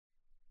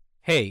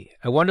Hey,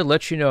 I want to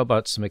let you know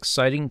about some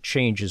exciting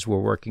changes we're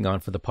working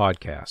on for the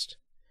podcast.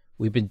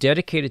 We've been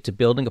dedicated to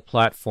building a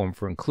platform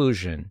for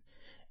inclusion,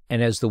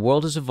 and as the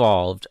world has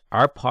evolved,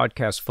 our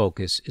podcast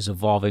focus is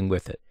evolving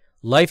with it.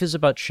 Life is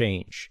about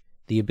change,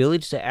 the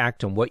ability to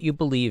act on what you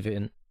believe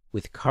in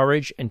with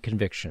courage and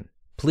conviction.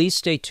 Please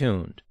stay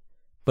tuned,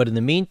 but in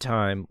the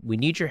meantime, we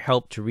need your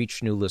help to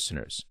reach new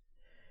listeners.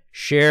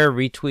 Share,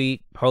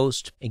 retweet,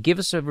 post, and give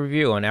us a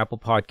review on Apple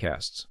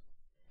Podcasts.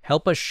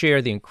 Help us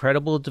share the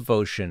incredible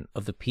devotion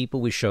of the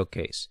people we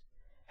showcase.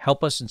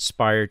 Help us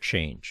inspire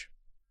change.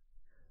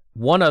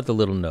 One other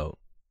little note.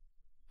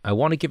 I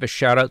want to give a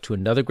shout out to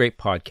another great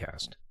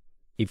podcast.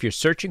 If you're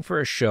searching for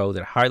a show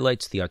that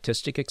highlights the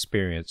autistic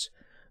experience,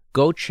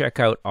 go check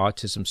out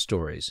Autism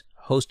Stories,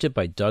 hosted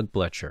by Doug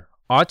Bletcher.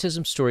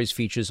 Autism Stories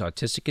features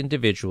autistic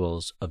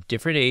individuals of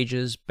different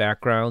ages,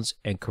 backgrounds,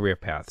 and career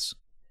paths.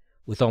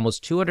 With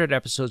almost 200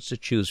 episodes to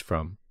choose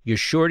from, you're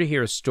sure to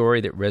hear a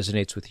story that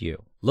resonates with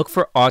you. Look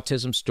for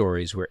Autism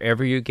Stories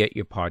wherever you get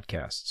your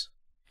podcasts.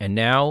 And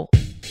now,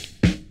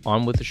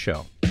 on with the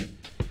show.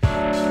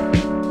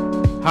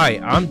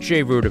 Hi, I'm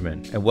Jay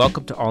Ruderman, and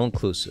welcome to All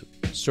Inclusive,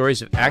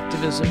 stories of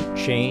activism,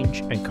 change,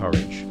 and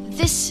courage.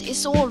 This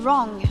is all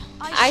wrong.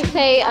 I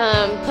say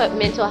put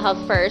mental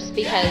health first,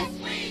 because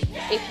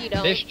if you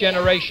don't... This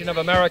generation of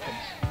Americans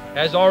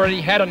has already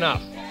had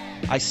enough.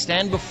 I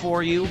stand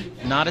before you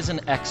not as an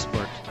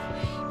expert,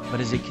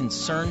 but as a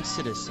concerned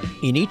citizen.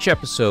 In each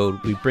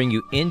episode, we bring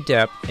you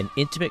in-depth and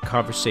intimate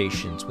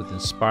conversations with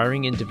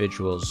inspiring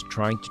individuals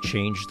trying to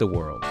change the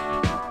world.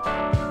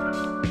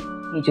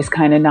 He just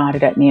kind of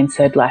nodded at me and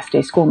said, "Last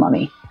day school,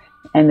 Mommy."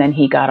 And then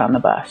he got on the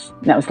bus.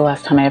 And that was the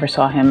last time I ever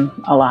saw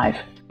him alive.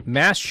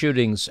 Mass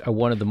shootings are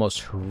one of the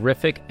most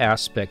horrific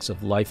aspects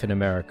of life in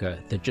America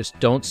that just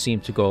don't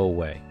seem to go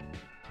away.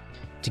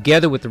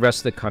 Together with the rest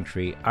of the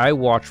country, I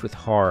watched with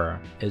horror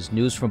as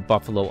news from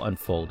Buffalo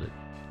unfolded.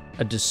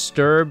 A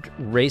disturbed,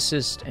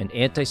 racist, and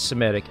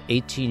anti-Semitic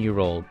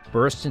 18-year-old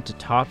burst into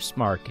Tops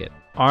Market,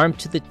 armed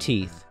to the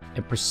teeth,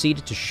 and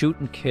proceeded to shoot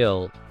and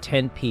kill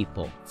 10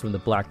 people from the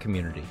black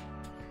community.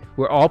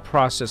 We're all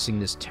processing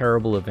this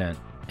terrible event,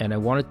 and I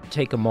wanted to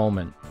take a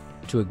moment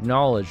to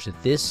acknowledge that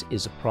this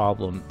is a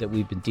problem that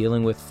we've been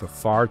dealing with for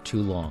far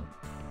too long.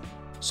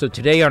 So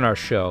today on our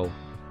show,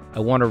 I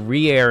want to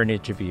re-air an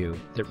interview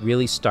that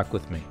really stuck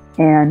with me.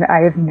 And I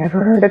have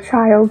never heard a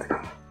child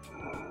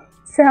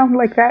sound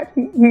like that.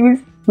 He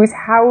was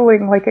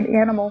howling like an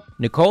animal.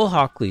 Nicole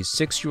Hockley's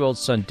 6-year-old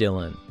son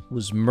Dylan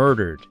was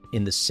murdered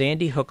in the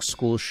Sandy Hook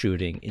school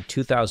shooting in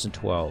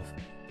 2012,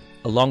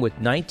 along with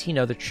 19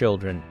 other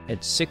children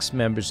and 6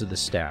 members of the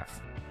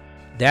staff.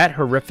 That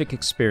horrific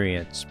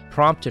experience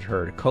prompted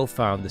her to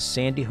co-found the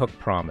Sandy Hook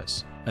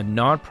Promise, a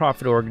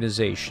nonprofit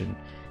organization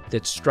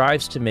that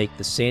strives to make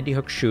the Sandy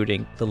Hook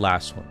shooting the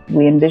last one.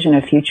 We envision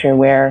a future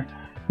where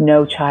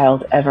no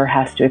child ever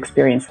has to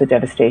experience the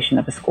devastation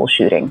of a school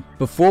shooting.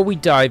 Before we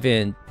dive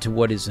into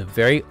what is a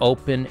very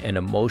open and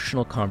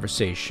emotional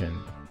conversation,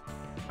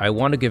 I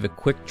want to give a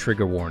quick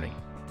trigger warning.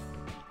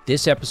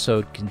 This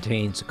episode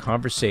contains a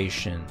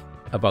conversation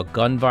about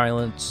gun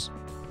violence,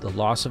 the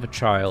loss of a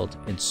child,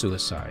 and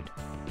suicide.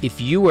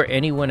 If you or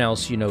anyone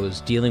else you know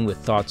is dealing with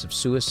thoughts of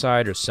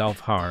suicide or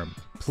self-harm,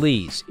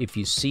 please, if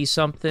you see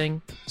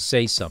something,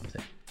 say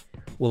something.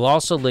 We'll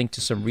also link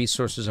to some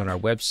resources on our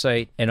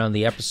website and on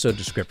the episode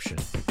description.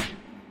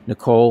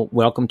 Nicole,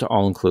 welcome to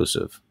All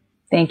Inclusive.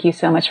 Thank you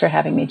so much for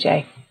having me,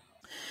 Jay.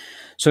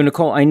 So,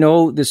 Nicole, I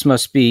know this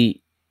must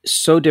be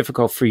so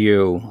difficult for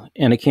you,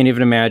 and I can't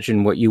even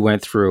imagine what you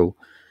went through.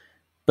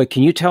 But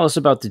can you tell us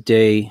about the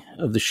day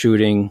of the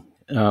shooting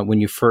when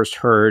you first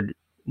heard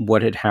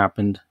what had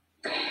happened?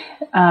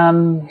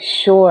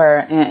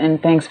 Sure,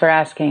 and thanks for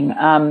asking.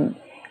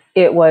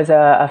 It was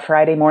a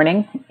Friday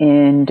morning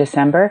in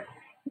December,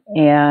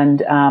 and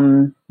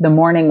the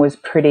morning was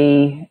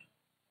pretty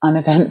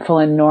uneventful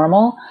and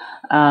normal.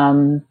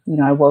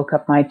 I woke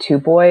up my 2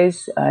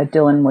 boys.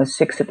 Dylan was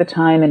 6 at the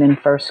time and in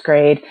 1st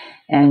grade,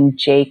 and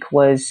Jake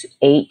was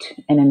 8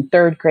 and in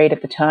 3rd grade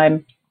at the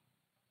time.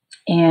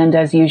 And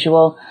as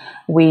usual,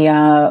 we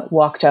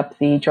walked up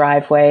the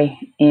driveway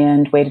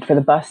and waited for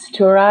the bus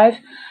to arrive.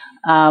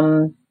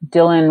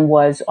 Dylan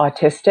was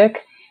autistic,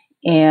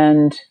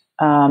 and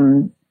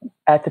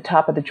at the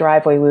top of the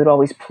driveway, we would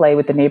always play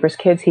with the neighbors'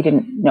 kids. He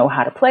didn't know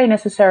how to play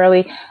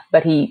necessarily,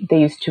 but they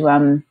used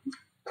to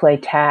play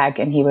tag,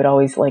 and he would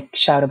always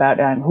shout about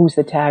who's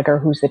the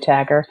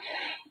tagger.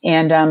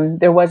 And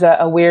there was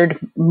a weird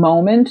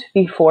moment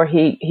before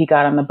he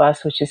got on the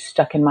bus, which is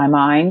stuck in my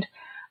mind.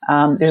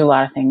 There's a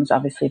lot of things,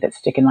 obviously, that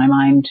stick in my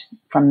mind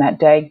from that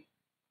day.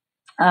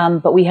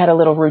 But we had a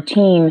little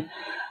routine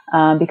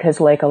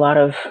because, like a lot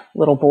of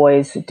little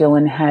boys,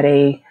 Dylan had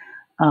a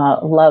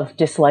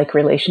love-dislike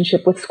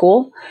relationship with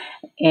school.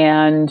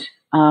 And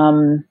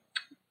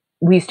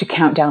we used to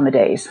count down the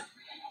days.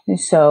 And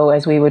so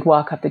as we would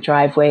walk up the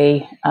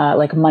driveway,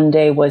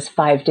 Monday was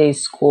 5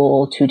 days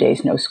school, 2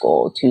 days no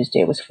school.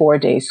 Tuesday was 4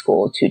 days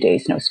school, 2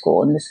 days no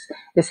school. And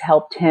this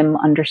helped him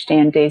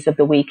understand days of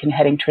the week and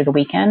heading toward the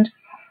weekend.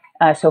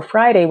 So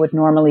Friday would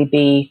normally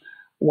be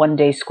 1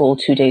 day school,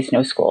 2 days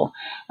no school.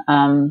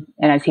 And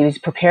as he was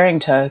preparing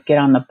to get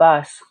on the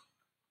bus,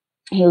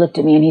 he looked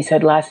at me and he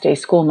said, "Last day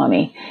school,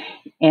 Mommy."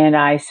 And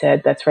I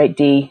said, "That's right,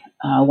 Dee.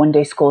 1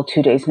 day school,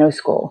 2 days no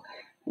school."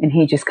 And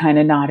he just kind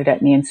of nodded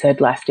at me and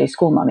said, "Last day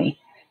school, Mommy."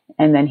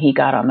 And then he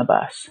got on the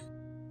bus.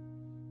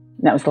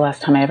 And that was the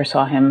last time I ever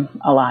saw him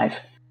alive.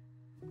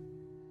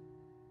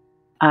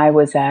 I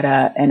was at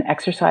an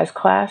exercise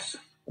class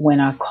when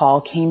a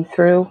call came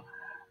through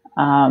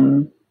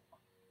from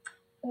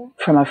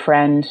a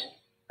friend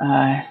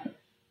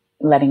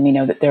letting me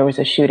know that there was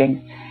a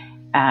shooting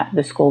at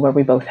the school where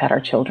we both had our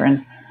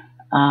children.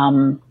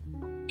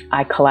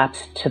 I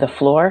collapsed to the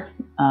floor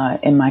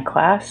in my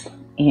class,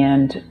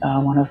 and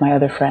one of my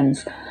other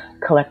friends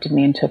collected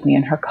me and took me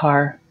in her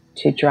car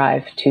to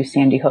drive to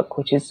Sandy Hook,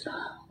 which is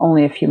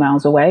only a few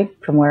miles away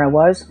from where I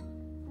was.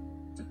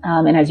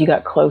 And as you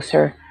got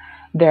closer,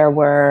 there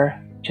were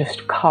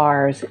just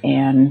cars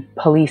and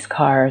police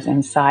cars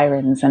and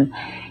sirens, and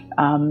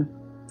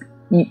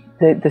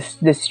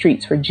the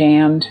streets were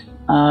jammed.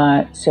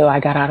 So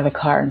I got out of the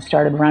car and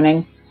started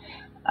running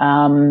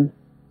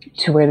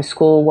to where the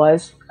school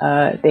was.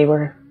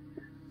 There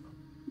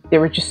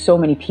were just so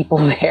many people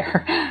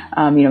there.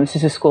 This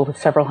is a school with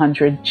several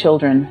hundred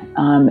children,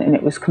 and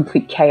it was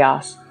complete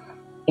chaos.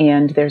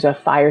 And there's a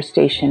fire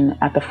station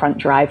at the front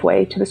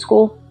driveway to the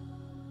school,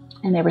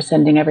 and they were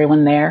sending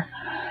everyone there.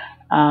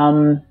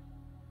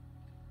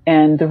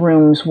 And the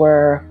rooms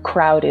were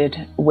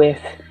crowded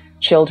with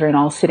children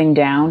all sitting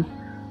down,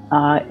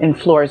 and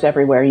floors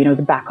everywhere,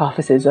 the back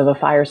offices of a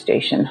fire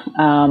station.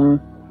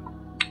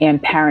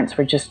 And parents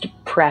were just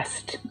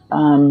pressed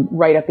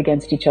right up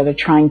against each other,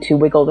 trying to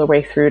wiggle their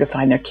way through to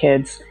find their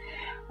kids.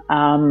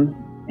 And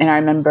I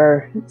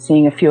remember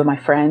seeing a few of my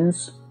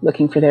friends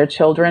looking for their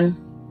children.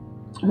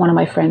 One of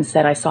my friends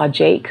said, "I saw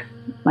Jake,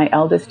 my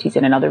eldest. He's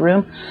in another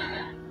room."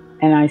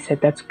 And I said,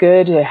 "That's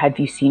good. Have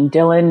you seen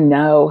Dylan?"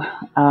 "No."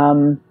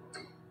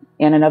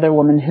 And another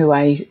woman who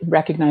I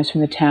recognized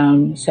from the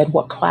town said,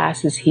 "What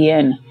class is he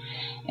in?"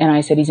 And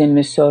I said, "He's in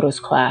Miss Soto's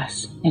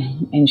class."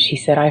 And she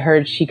said, "I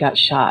heard she got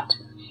shot."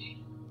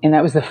 And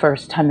that was the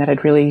first time that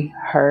I'd really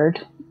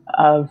heard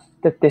of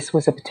that this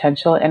was a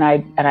potential. And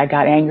I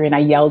got angry and I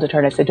yelled at her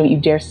and I said, "Don't you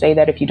dare say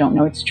that if you don't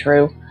know it's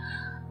true."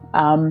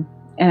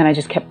 And then I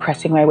just kept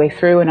pressing my way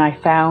through, and I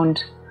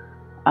found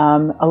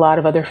a lot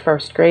of other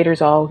first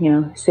graders all,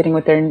 sitting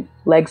with their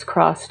legs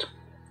crossed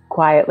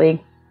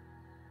quietly.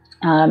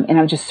 And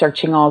I was just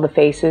searching all the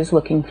faces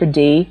looking for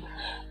Dee.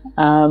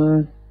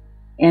 And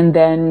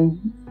then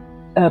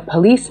a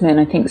policeman,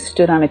 I think,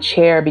 stood on a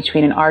chair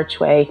between an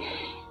archway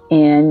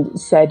and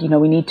said,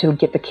 "We need to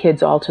get the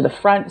kids all to the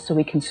front so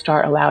we can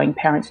start allowing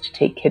parents to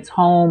take kids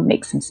home,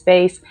 make some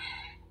space."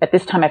 At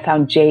this time, I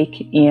found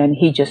Jake, and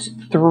he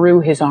just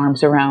threw his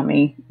arms around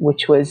me,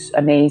 which was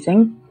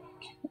amazing,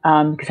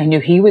 because I knew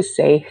he was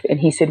safe. And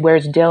he said,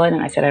 "Where's Dylan?"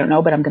 And I said, "I don't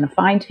know, but I'm going to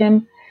find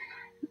him."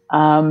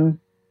 And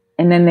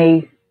then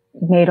they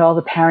made all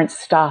the parents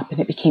stop, and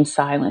it became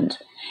silent.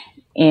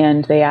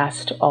 And they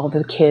asked all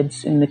the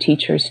kids and the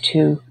teachers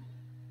to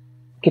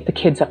get the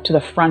kids up to the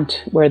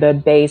front where the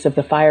bays of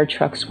the fire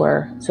trucks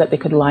were so that they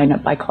could line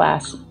up by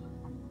class.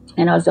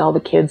 And as all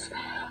the kids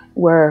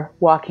were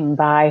walking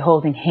by,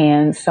 holding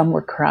hands, some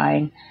were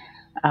crying.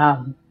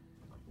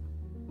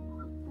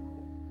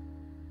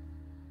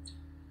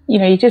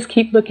 You just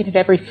keep looking at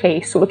every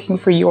face, looking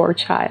for your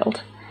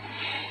child.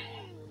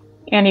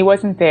 And he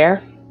wasn't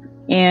there.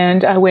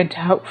 And I went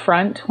out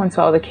front once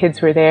all the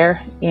kids were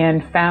there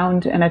and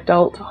found an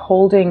adult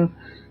holding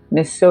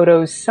Miss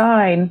Soto's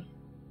sign,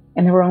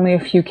 and there were only a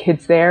few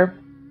kids there.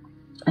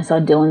 I saw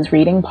Dylan's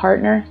reading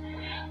partner,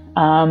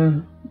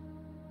 and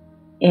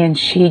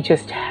she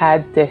just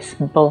had this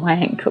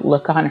blank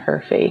look on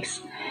her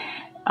face.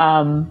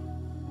 And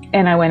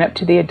I went up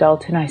to the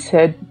adult and I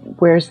said,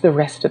 "Where's the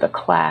rest of the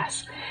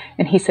class?"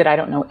 And he said, "I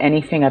don't know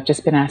anything. I've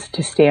just been asked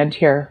to stand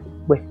here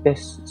with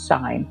this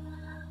sign."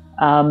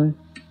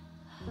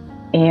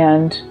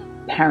 And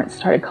parents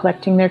started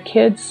collecting their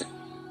kids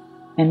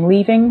and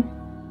leaving.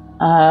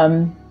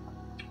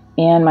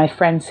 And my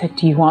friend said,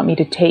 "Do you want me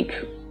to take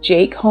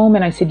Jake home?"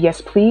 And I said,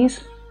 "Yes,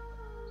 please."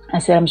 I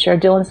said, "I'm sure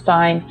Dylan's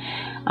fine.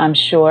 I'm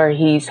sure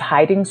he's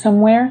hiding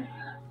somewhere."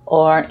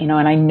 And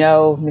I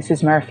know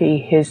Mrs. Murphy,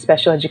 his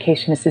special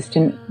education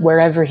assistant,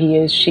 wherever he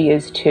is, she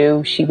is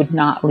too. She would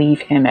not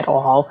leave him at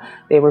all.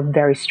 They were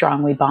very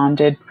strongly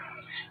bonded.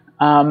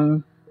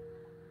 And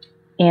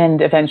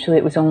eventually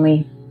it was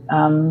only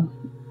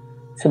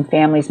some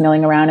families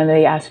milling around, and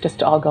they asked us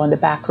to all go in the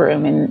back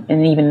room.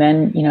 And even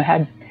then,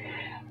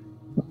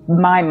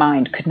 my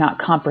mind could not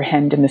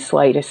comprehend in the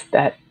slightest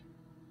that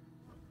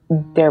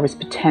there was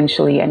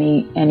potentially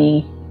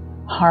any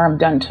harm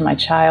done to my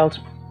child.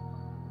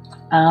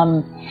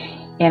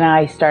 And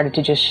I started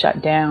to just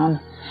shut down.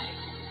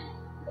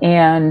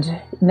 And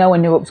no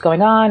one knew what was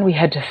going on. We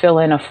had to fill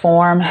in a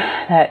form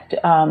that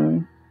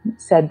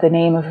said the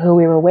name of who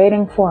we were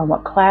waiting for and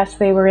what class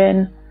they were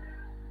in.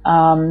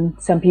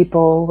 Some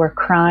people were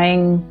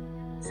crying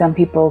Some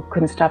people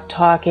couldn't stop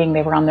talking.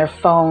 They were on their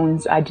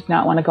phones. I did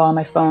not want to go on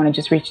my phone. I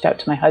just reached out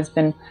to my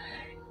husband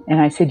and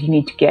I said, you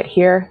need to get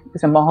here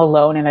because I'm all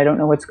alone and I don't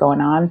know what's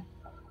going on.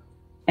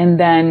 And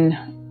then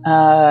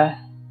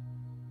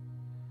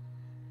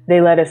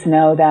they let us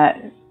know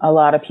that a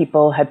lot of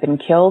people had been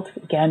killed.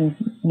 Again,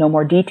 no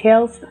more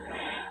details.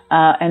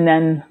 And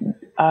then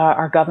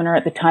our governor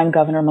at the time,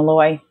 Governor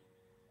Malloy,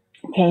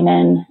 came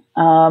in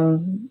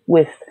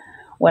with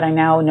what I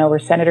now know were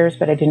senators,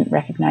 but I didn't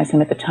recognize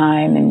him at the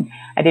time. And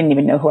I didn't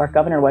even know who our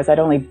governor was. I'd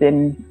only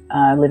been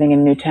living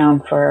in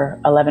Newtown for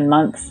 11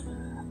 months,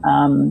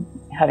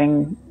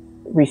 having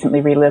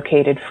recently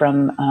relocated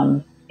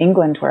from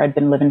England, where I'd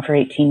been living for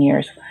 18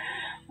 years.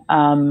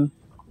 And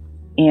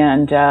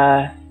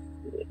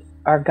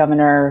our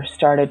governor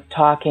started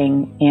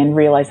talking and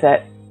realized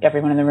that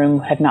everyone in the room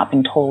had not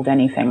been told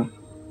anything.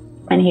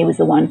 And he was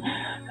the one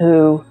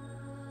who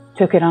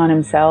took it on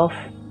himself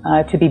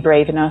to be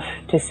brave enough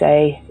to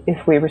say,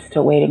 if we were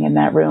still waiting in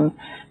that room,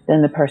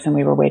 then the person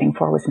we were waiting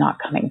for was not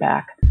coming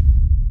back.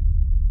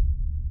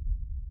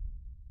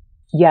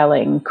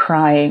 Yelling,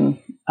 crying,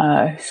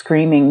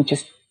 screaming,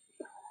 just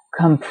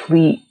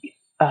complete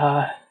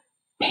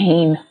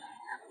pain.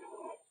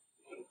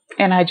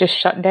 And I just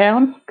shut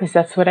down because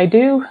that's what I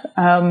do.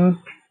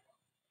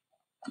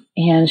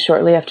 And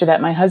shortly after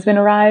that, my husband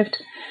arrived.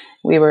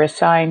 We were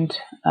assigned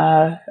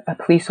a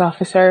police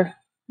officer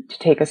to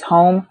take us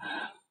home.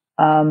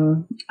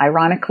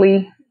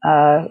 Ironically,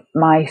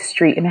 my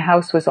street and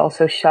house was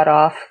also shut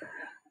off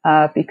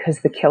because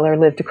the killer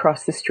lived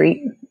across the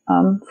street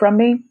from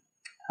me,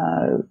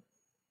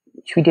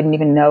 which we didn't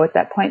even know at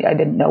that point. I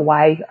didn't know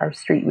why our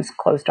street was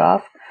closed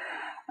off.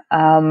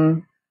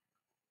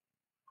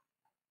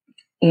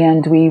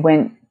 And we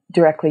went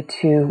directly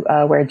to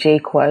where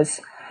Jake was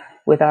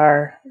with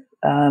our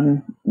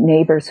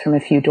neighbors from a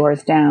few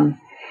doors down.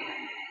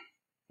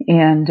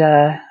 And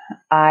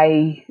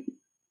I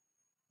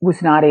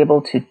was not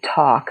able to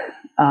talk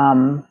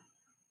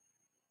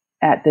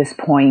at this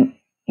point.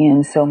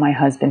 And so my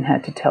husband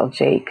had to tell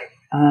Jake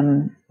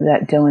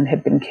that Dylan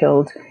had been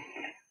killed.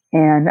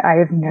 And I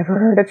have never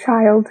heard a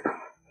child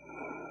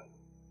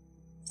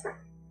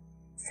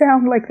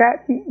sound like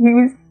that.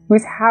 He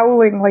was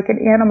howling like an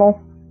animal.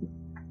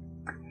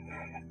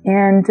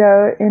 And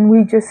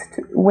we just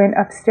went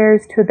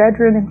upstairs to a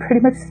bedroom and pretty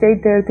much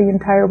stayed there the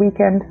entire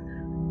weekend.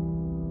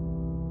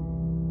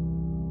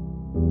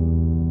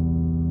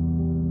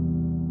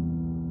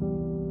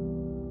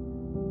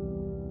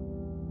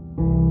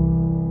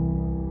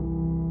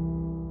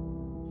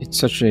 It's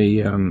such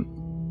a,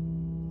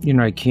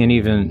 I can't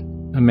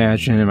even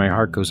imagine, and my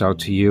heart goes out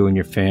to you and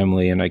your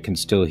family, and I can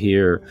still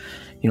hear,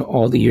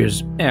 all the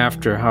years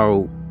after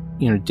how,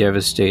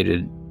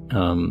 devastated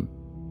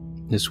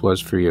this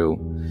was for you.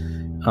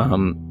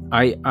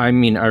 I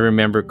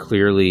remember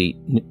clearly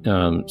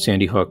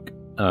Sandy Hook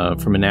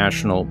from a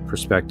national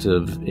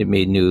perspective. It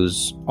made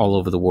news all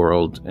over the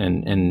world,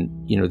 and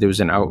there was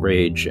an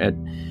outrage at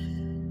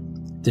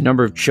the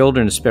number of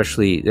children,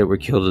 especially that were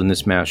killed in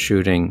this mass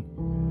shooting.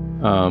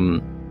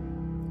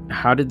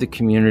 How did the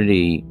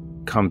community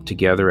come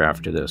together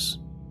after this?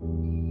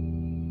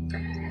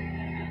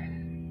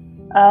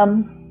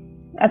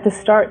 At the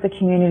start, the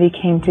community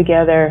came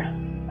together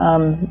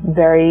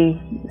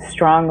very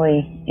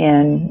strongly,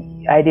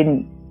 and I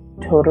didn't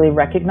totally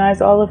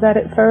recognize all of that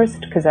at first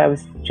because I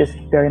was just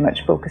very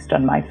much focused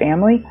on my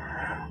family.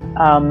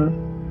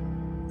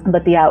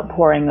 But the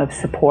outpouring of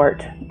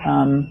support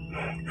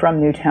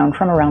from Newtown,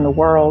 from around the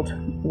world,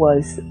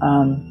 was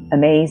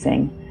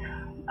amazing.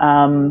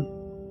 And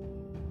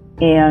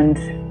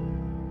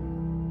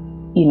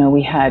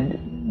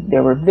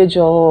there were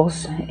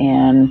vigils,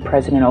 and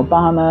President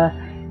Obama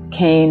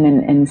came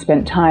and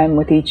spent time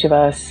with each of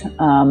us.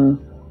 And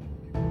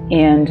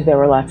there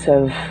were lots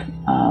of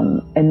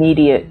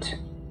immediate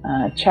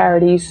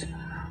charities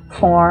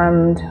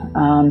formed.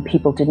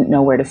 People didn't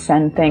know where to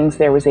send things.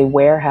 There was a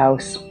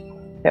warehouse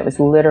that was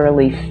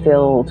literally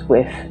filled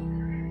with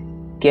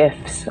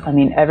gifts.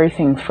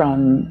 Everything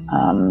from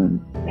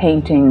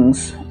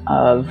paintings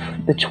of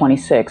the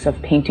 26,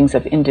 of paintings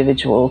of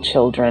individual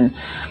children,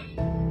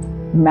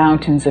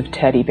 mountains of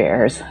teddy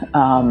bears,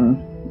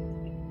 some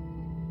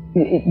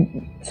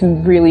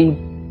really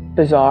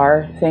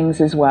bizarre things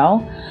as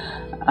well.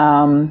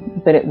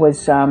 But it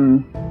was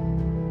a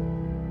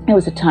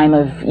time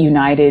of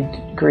united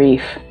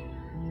grief.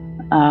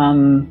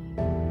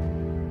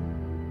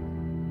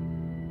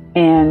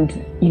 And,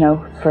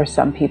 for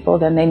some people,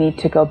 then they need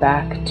to go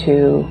back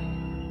to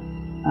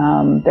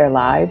their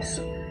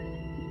lives.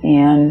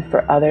 And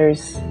for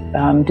others,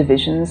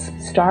 divisions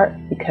start,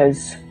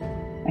 because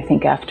I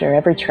think after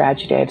every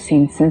tragedy I've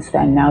seen since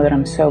then, now that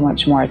I'm so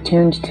much more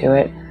attuned to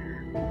it,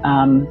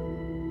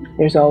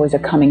 there's always a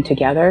coming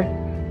together,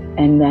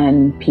 and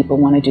then people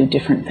want to do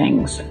different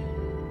things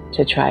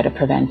to try to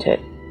prevent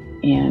it.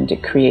 And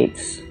it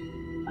creates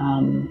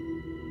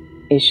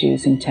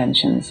issues and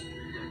tensions.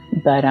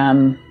 But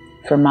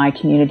for my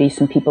community,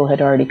 some people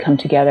had already come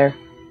together.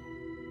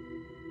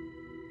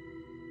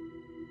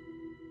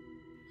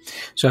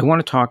 So I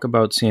want to talk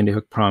about Sandy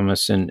Hook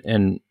Promise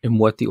and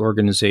what the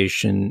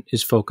organization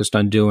is focused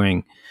on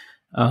doing.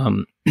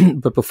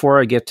 But before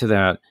I get to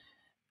that,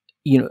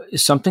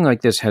 something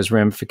like this has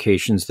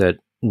ramifications that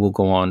will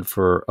go on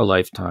for a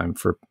lifetime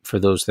for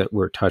those that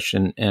were touched.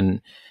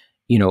 And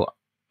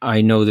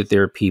I know that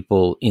there are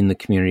people in the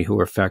community who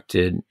are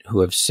affected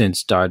who have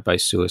since died by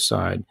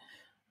suicide.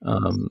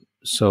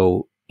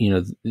 So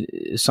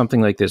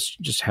something like this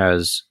just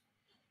has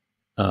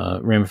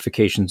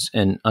ramifications.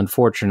 And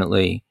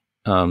unfortunately,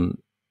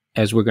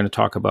 as we're going to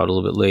talk about a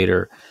little bit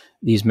later,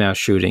 these mass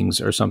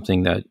shootings are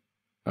something that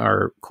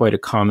are quite a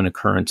common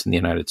occurrence in the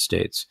United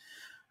States.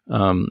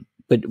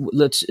 But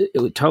let's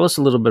tell us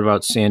a little bit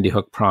about Sandy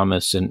Hook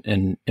Promise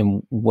and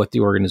what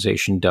the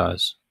organization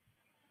does.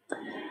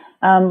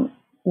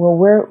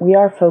 Well, we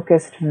are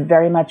focused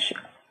very much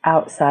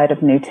outside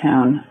of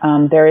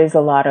Newtown. There is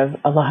a lot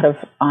of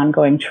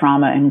ongoing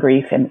trauma and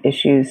grief and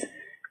issues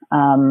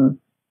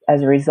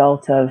as a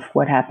result of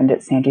what happened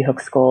at Sandy Hook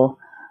School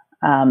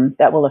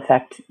that will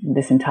affect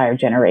this entire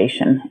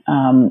generation.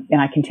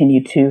 And I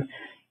continue to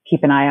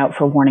keep an eye out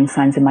for warning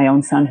signs in my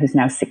own son, who's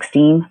now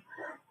 16,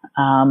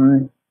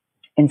 and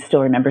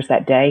still remembers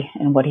that day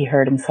and what he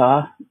heard and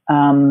saw.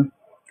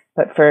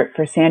 But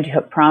for Sandy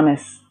Hook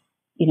Promise,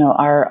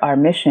 our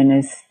mission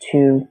is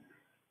to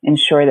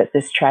ensure that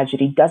this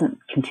tragedy doesn't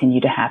continue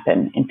to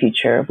happen in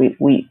future.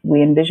 We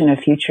envision a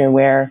future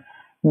where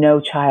no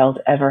child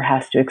ever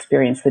has to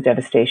experience the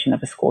devastation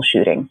of a school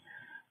shooting.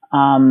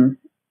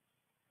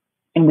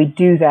 And we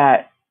do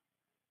that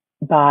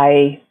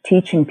by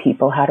teaching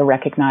people how to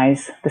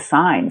recognize the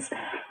signs.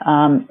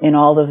 In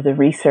all of the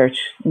research,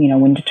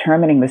 when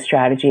determining the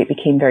strategy, it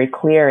became very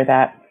clear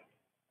that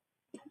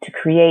to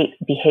create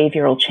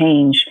behavioral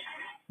change,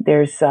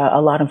 there's a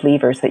lot of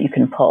levers that you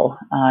can pull.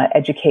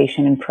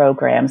 Education and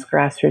programs,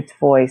 grassroots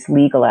voice,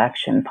 legal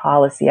action,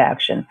 policy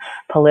action,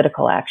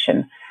 political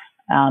action.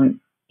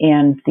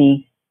 And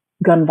the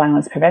gun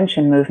violence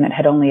prevention movement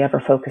had only ever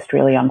focused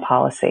really on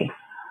policy.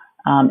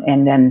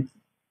 And then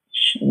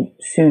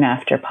soon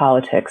after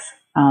politics,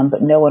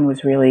 but no one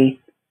was really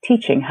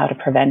teaching how to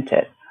prevent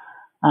it.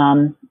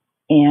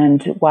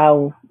 And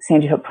while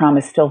Sandy Hook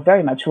Promise still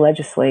very much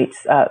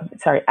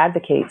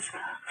advocates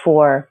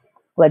for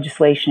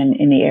legislation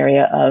in the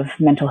area of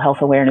mental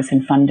health awareness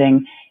and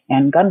funding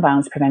and gun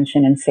violence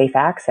prevention and safe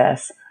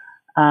access,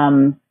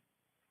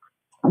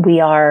 we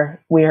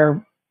are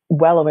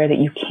well aware that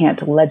you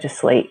can't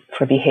legislate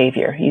for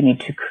behavior. You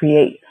need to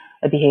create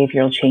a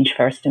behavioral change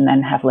first and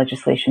then have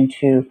legislation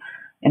to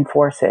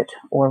enforce it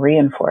or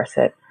reinforce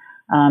it.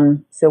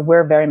 So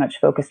we're very much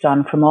focused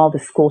on, from all the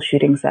school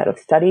shootings that I've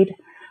studied,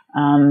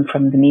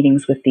 from the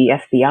meetings with the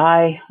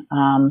FBI,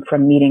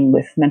 from meeting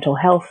with mental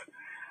health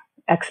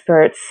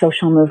experts,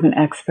 social movement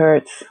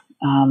experts,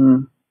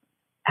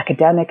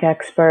 academic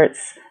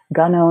experts,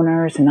 gun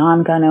owners,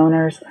 non-gun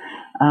owners.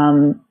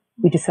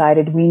 We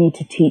decided we need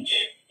to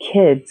teach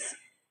kids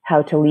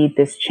how to lead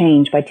this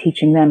change by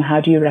teaching them, how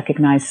do you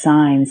recognize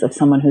signs of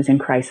someone who's in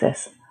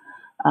crisis?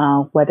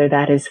 Whether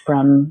that is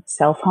from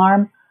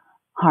self-harm,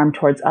 harm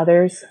towards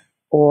others,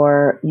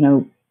 or,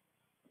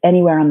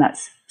 anywhere on that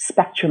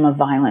spectrum of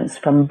violence,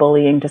 from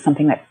bullying to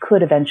something that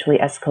could eventually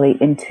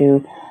escalate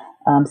into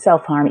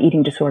self-harm,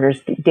 eating disorders,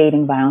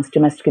 dating violence,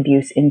 domestic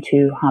abuse,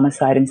 into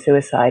homicide and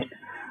suicide.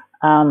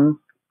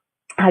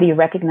 How do you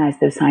recognize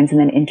those signs and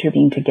then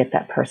intervene to get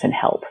that person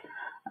help?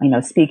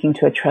 Speaking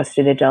to a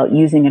trusted adult,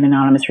 using an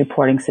anonymous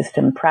reporting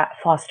system,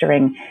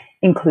 fostering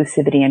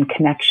inclusivity and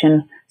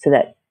connection so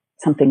that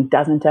something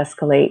doesn't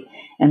escalate.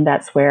 And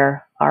that's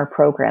where our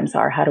programs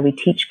are. How do we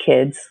teach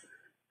kids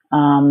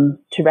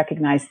to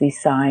recognize these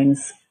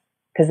signs?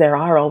 Because there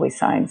are always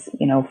signs.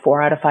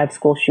 4 out of 5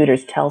 school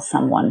shooters tell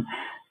someone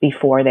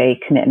before they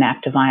commit an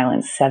act of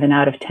violence. 7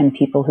 out of 10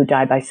 people who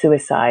die by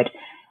suicide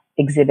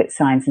exhibit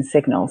signs and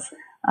signals.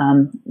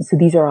 So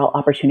these are all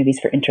opportunities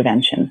for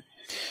intervention.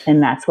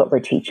 And that's what we're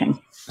teaching.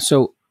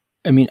 So,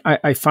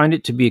 I find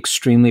it to be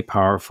extremely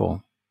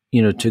powerful,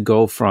 to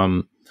go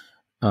from,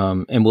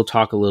 and we'll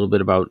talk a little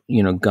bit about,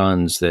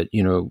 guns, that,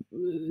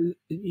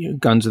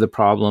 guns are the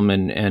problem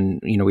and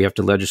we have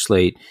to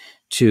legislate,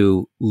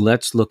 to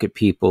let's look at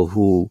people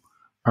who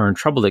are in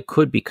trouble that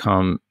could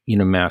become,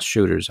 mass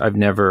shooters. I've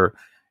never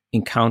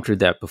encountered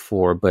that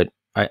before, but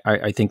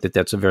I think that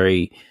that's a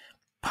very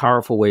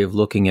powerful way of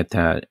looking at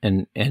that.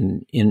 And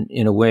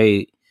in a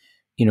way,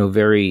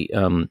 very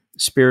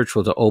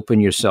spiritual, to open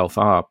yourself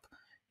up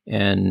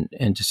and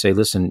to say,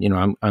 listen,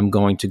 I'm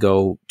going to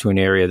go to an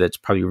area that's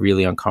probably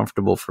really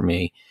uncomfortable for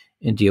me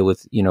and deal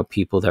with,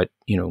 people that,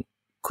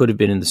 could have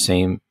been in the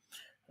same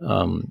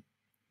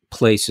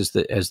place as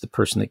the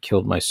person that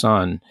killed my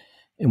son,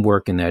 and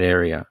work in that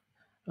area.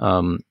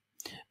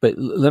 But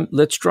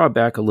let's draw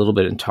back a little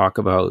bit and talk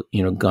about,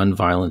 gun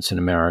violence in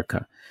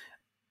America.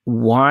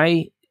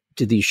 Why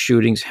do these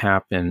shootings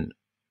happen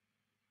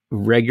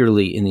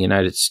regularly in the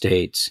United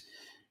States?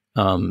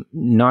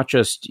 Not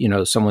just,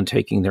 someone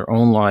taking their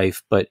own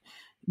life, but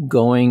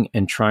going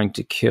and trying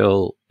to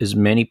kill as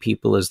many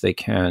people as they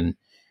can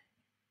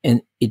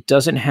and it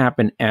doesn't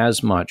happen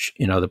as much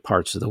in other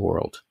parts of the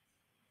world.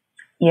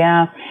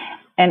 Yeah.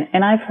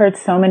 And I've heard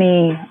so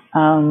many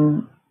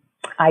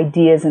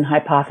ideas and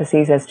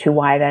hypotheses as to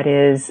why that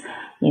is.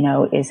 You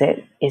know, is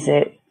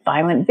it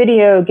violent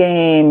video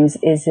games?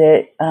 Is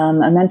it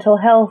a mental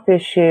health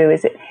issue?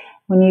 Is it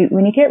when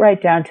you get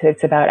right down to it,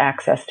 it's about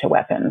access to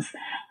weapons,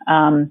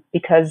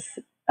 because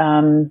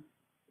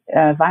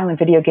violent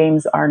video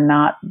games are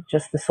not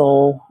just the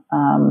sole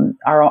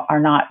are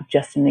not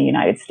just in the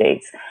United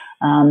States.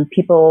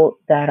 People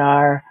that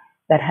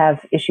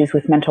have issues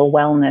with mental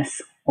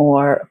wellness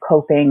or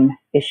coping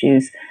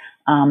issues,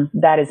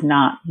 that is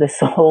not the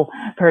sole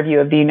purview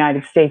of the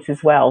United States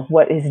as well.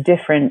 What is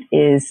different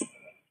is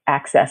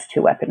access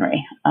to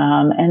weaponry.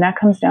 And that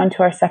comes down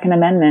to our Second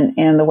Amendment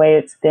and the way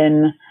it's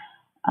been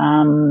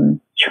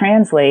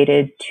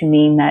translated to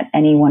mean that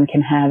anyone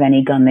can have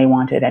any gun they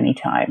want at any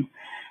time.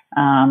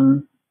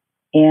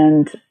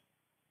 And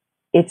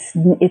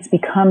it's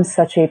become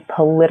such a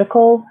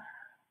political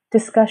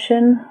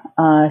discussion,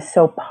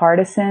 so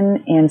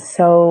partisan and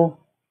so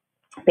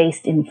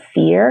based in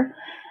fear,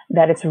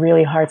 that it's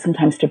really hard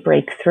sometimes to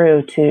break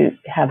through to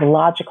have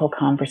logical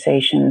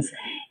conversations.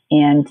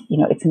 And, you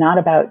know, it's not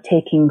about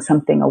taking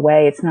something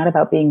away. It's not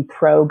about being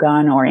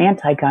pro-gun or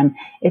anti-gun.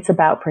 It's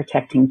about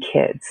protecting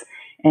kids.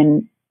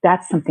 And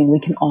that's something we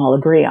can all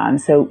agree on.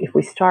 So if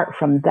we start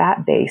from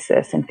that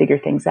basis and figure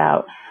things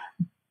out,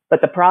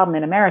 but the problem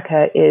in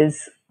America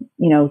is,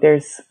 you know,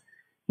 there's,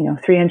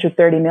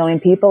 330 million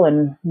people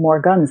and more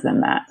guns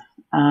than that.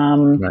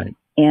 Right.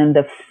 And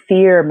the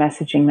fear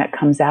messaging that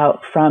comes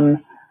out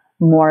from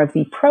more of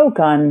the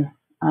pro-gun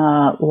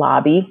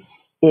lobby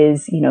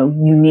is,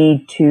 you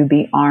need to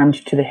be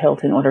armed to the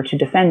hilt in order to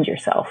defend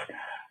yourself.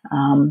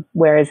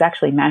 Whereas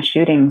actually mass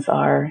shootings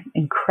are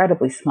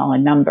incredibly small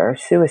in number.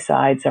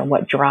 Suicides are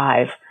what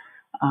drive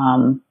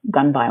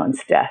gun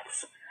violence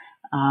deaths.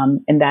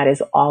 And that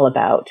is all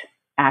about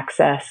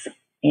access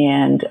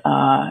and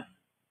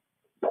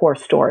poor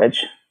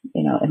storage,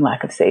 and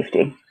lack of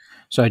safety.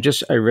 So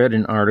I read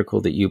an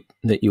article that you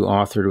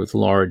authored with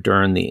Laura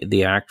Dern,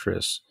 the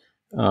actress,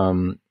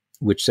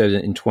 which said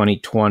in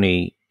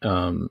 2020,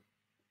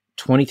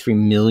 23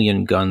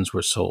 million guns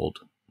were sold,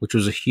 which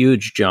was a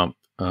huge jump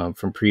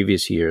from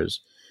previous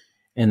years,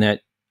 and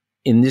that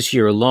in this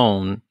year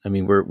alone, I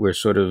mean, we're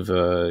sort of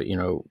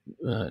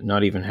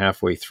not even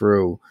halfway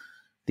through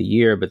the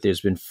year, but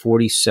there's been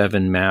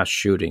 47 mass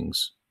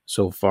shootings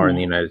so far in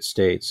the United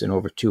States, and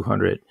over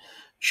 200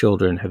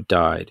 children have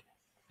died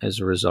as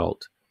a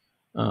result.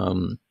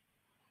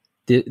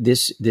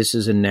 This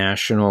is a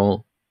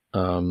national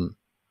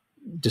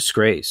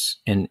disgrace,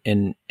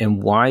 and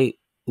why?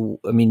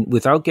 I mean,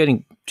 without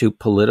getting too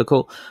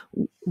political,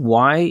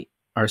 why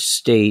our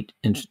state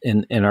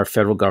and our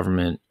federal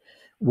government,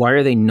 why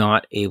are they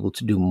not able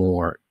to do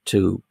more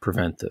to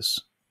prevent this?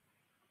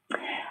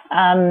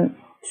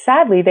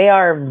 Sadly, they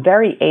are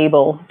very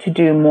able to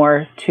do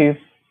more to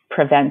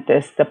prevent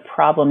this. The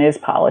problem is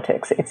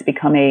politics. It's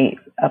become a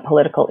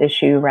political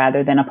issue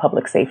rather than a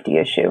public safety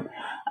issue.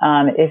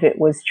 If it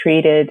was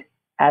treated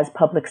as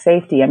public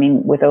safety, I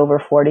mean, with over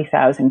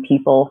 40,000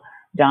 people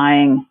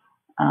dying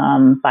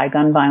by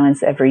gun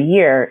violence every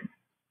year,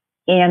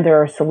 and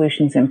there are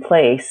solutions in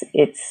place,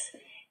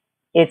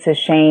 it's a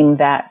shame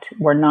that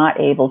we're not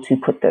able to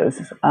put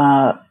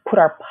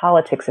our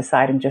politics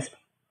aside and just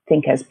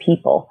think as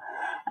people.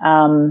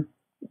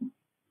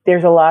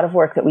 There's a lot of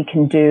work that we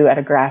can do at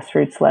a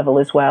grassroots level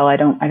as well. I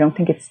don't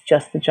think it's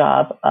just the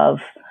job of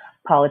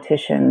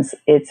politicians.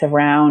 It's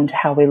around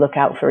how we look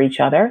out for each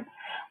other.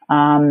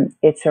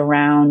 It's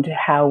around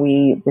how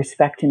we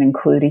respect and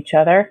include each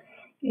other.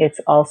 It's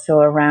also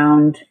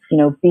around,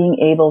 being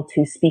able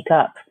to speak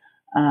up.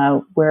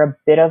 We're a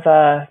bit of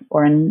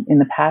in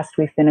the past,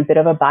 we've been a bit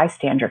of a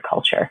bystander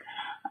culture.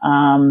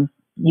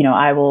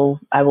 I will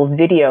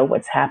video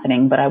what's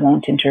happening, but I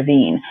won't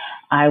intervene.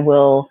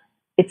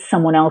 It's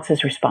someone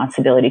else's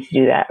responsibility to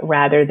do that,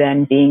 rather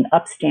than being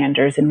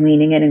upstanders and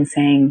leaning in and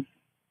saying,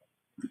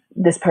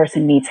 this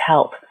person needs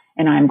help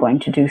and I'm going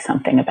to do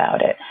something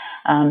about it.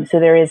 So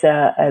there is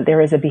a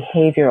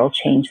behavioral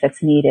change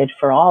that's needed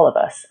for all of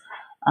us.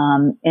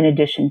 In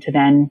addition to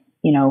then,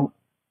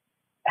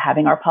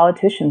 having our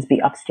politicians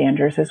be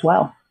upstanders as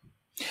well.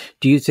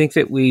 Do you think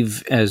that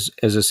we've, as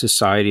a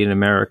society in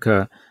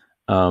America,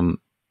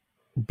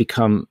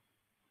 become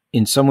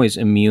in some ways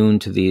immune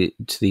to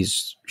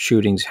these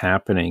shootings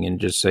happening and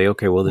just say,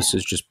 okay, well, this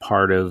is just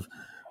part of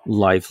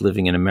life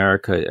living in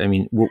America? I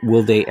mean,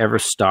 will they ever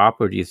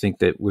stop, or do you think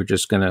that we're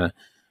just going to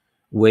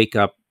wake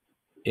up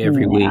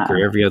every week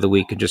or every other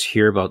week and just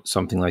hear about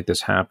something like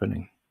this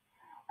happening?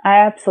 I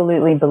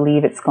absolutely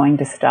believe it's going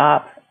to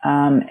stop,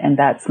 and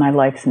that's my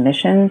life's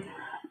mission.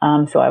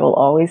 So I will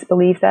always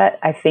believe that.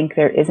 I think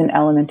there is an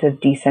element of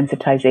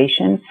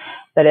desensitization,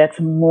 but it's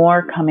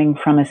more coming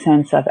from a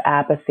sense of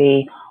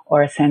apathy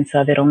or a sense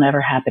of it'll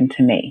never happen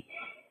to me.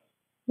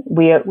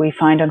 We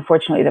find,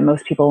 unfortunately, that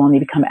most people only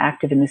become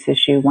active in this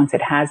issue once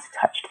it has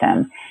touched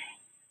them.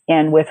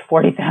 And with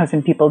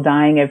 40,000 people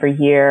dying every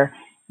year,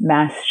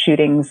 mass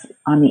shootings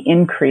on the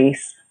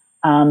increase,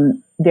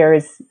 there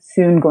is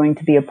soon going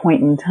to be a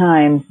point in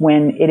time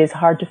when it is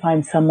hard to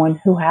find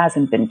someone who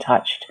hasn't been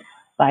touched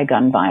by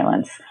gun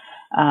violence.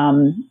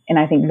 And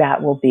I think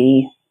that will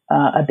be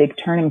a big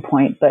turning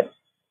point. But,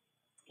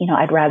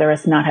 I'd rather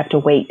us not have to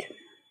wait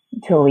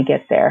till we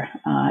get there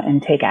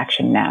and take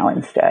action now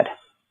instead.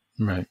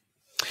 Right.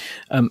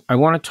 I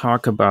want to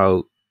talk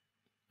about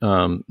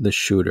the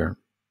shooter.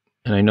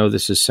 And I know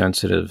this is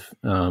sensitive.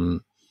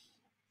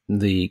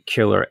 The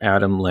killer,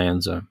 Adam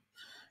Lanza.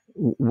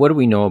 What do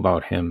we know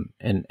about him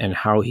and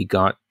how he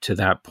got to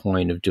that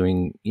point of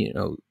doing,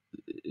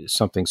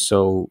 something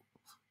so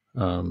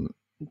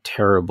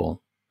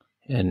terrible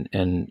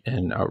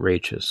and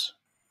outrageous?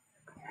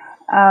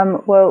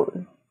 Well,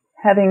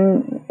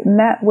 having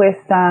met with,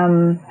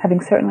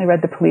 having certainly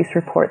read the police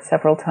report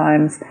several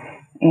times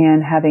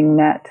and having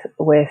met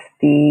with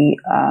the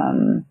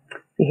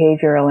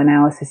behavioral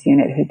analysis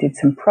unit who did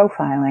some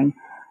profiling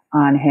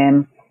on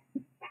him,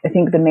 I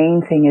think the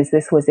main thing is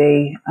this was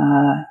a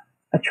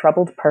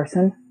troubled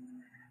person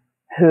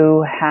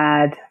who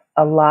had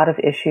a lot of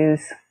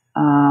issues,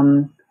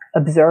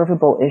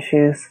 observable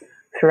issues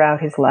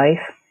throughout his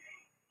life,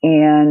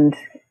 and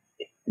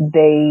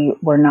they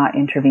were not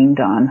intervened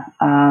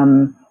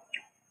on.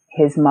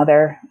 His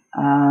mother,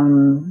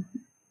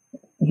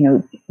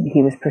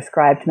 he was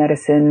prescribed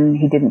medicine.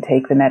 He didn't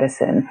take the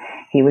medicine.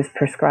 He was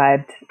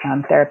prescribed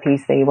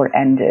therapies. They were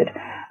ended.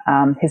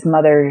 His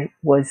mother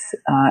was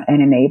an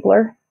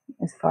enabler,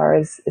 as far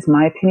as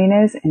my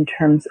opinion is, in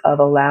terms of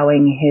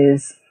allowing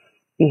his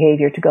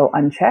behavior to go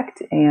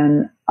unchecked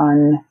and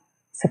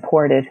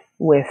unsupported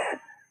with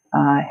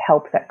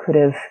help that could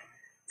have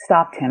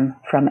stopped him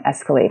from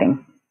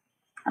escalating.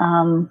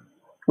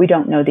 We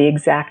don't know the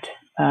exact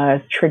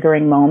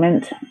triggering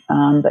moment,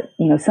 but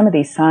some of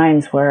these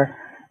signs were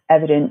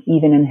evident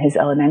even in his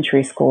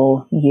elementary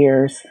school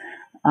years,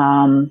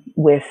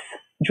 with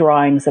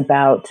drawings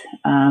about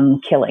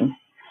killing,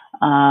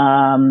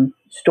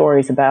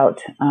 stories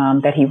about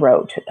that he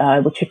wrote,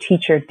 which a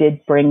teacher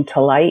did bring to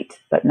light,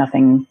 but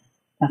nothing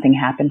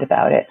happened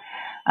about it.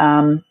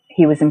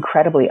 He was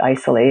incredibly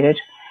isolated.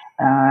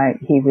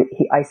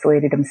 He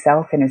isolated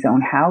himself in his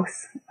own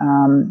house,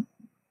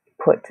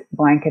 put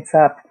blankets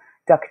up,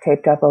 duct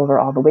taped up over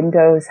all the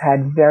windows,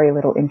 had very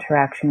little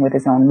interaction with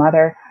his own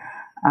mother.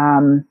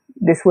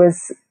 This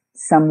was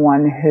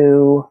someone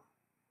who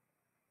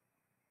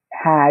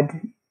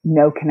had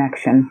no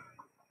connection,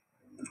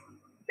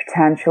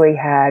 potentially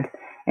had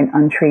an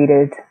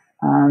untreated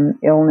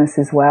illness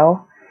as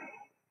well,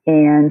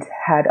 and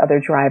had other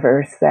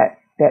drivers that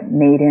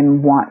made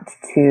him want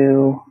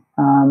to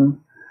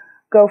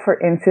go for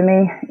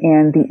infamy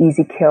and the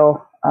easy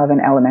kill of an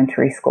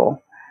elementary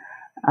school.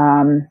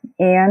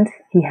 And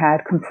he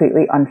had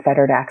completely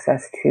unfettered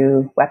access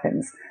to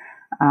weapons.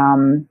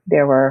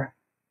 There were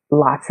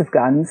lots of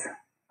guns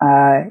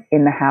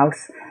in the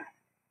house.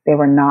 They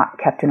were not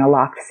kept in a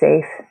locked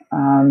safe.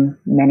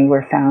 Many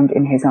were found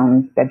in his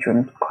own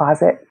bedroom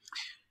closet.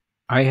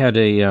 I had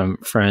a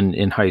friend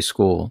in high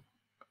school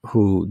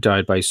who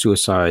died by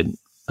suicide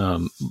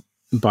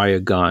by a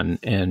gun,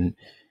 and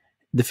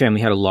the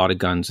family had a lot of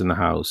guns in the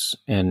house.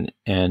 And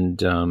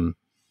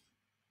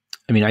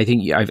I mean, I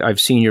think I've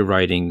seen your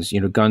writings.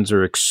 Guns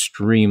are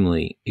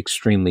extremely,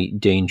 extremely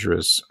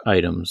dangerous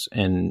items,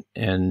 and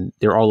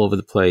they're all over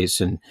the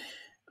place. And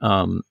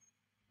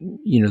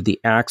the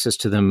access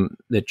to them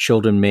that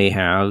children may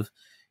have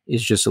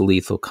is just a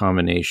lethal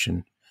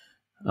combination.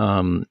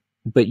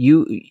 But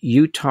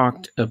you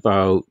talked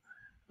about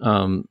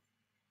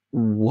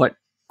what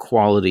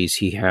qualities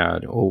he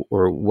had,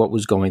 or what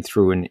was going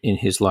through in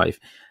his life.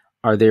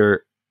 Are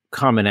there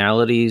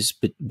commonalities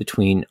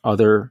between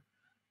other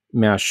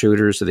mass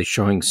shooters? Are they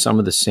showing some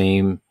of the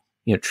same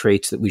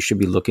traits that we should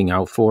be looking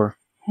out for?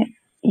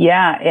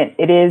 Yeah,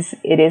 it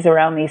is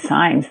around these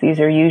signs. These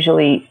are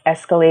usually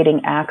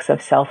escalating acts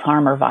of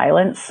self-harm or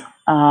violence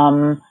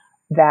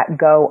that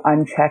go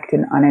unchecked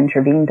and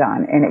unintervened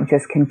on, and it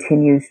just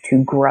continues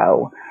to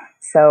grow.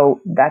 So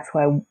that's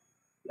why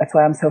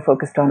I'm so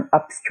focused on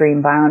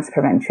upstream violence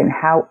prevention.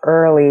 How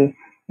early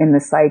in the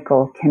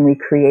cycle can we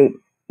create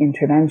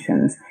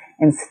interventions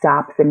and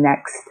stop the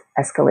next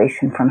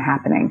escalation from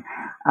happening?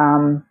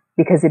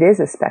 Because it is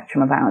a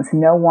spectrum of violence.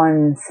 No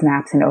one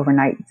snaps and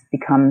overnight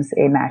becomes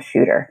a mass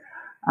shooter.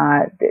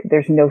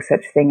 There's no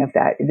such thing of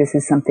that. This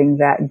is something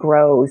that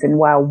grows. And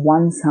while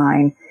one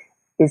sign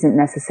isn't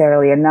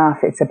necessarily enough,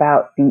 it's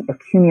about the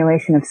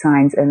accumulation of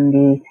signs and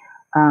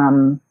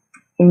the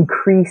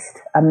increased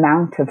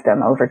amount of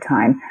them over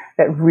time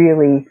that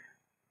really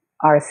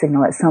are a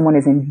signal that someone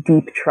is in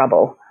deep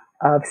trouble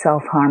of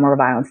self-harm or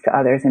violence to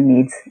others and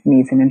needs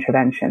an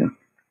intervention.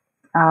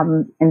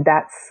 And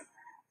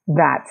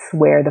that's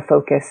where the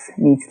focus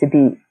needs to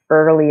be: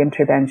 early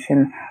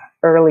intervention,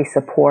 early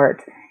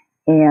support,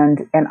 and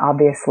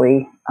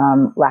obviously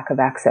lack of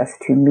access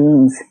to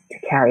means to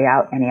carry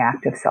out any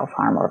act of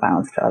self-harm or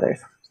violence to others.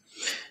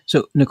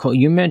 So, Nicole,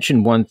 you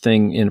mentioned one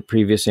thing in a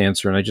previous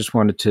answer, and I just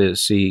wanted to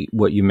see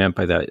what you meant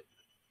by that.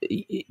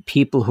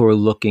 People who are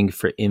looking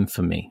for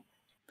infamy.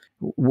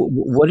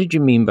 What did you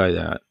mean by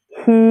that?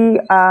 He,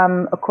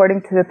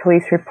 according to the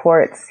police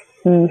reports,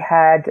 he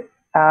had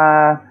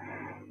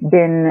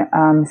been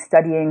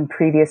studying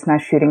previous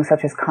mass shootings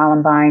such as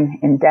Columbine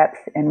in depth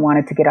and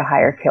wanted to get a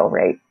higher kill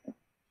rate.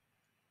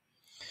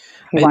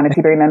 He wanted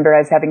to be remembered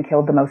as having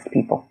killed the most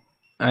people.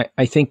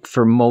 I think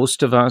for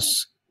most of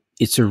us,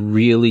 it's a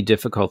really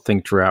difficult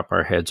thing to wrap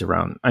our heads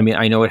around. I mean,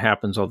 I know it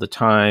happens all the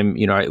time.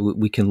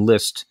 We can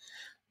list,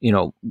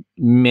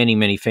 many,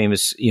 many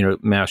famous,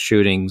 mass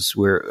shootings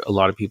where a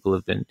lot of people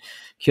have been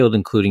killed,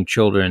 including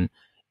children.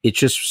 It's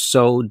just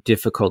so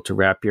difficult to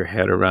wrap your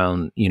head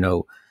around,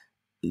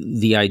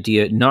 the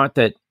idea, not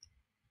that,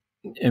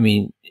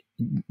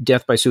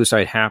 death by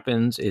suicide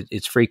happens.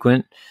 It's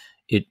frequent.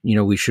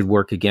 We should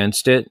work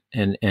against it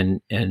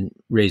and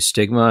raise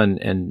stigma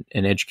and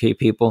educate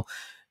people.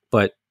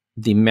 But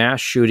the mass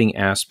shooting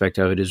aspect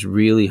of it is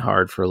really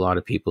hard for a lot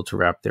of people to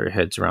wrap their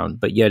heads around.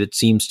 But yet it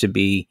seems to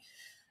be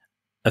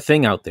a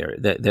thing out there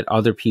that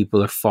other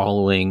people are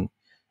following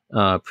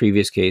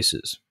previous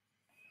cases.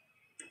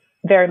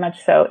 Very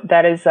much so.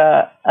 That is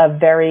a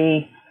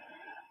very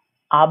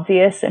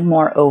obvious and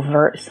more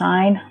overt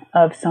sign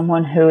of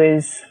someone who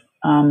is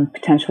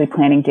potentially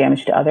planning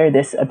damage to others.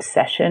 This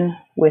obsession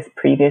with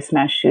previous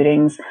mass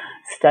shootings,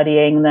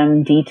 studying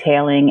them,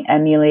 detailing,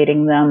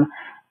 emulating them,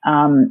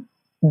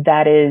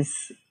 that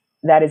is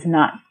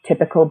not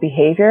typical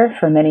behavior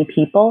for many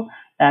people.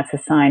 That's a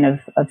sign of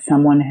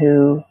someone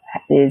who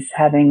is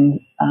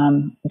having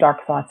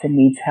dark thoughts and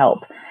needs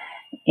help.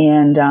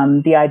 And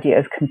the idea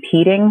of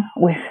competing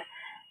with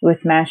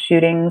mass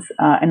shootings,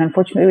 and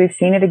unfortunately we've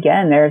seen it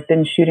again. There have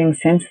been shootings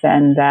since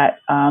then that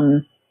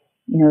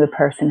the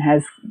person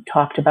has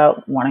talked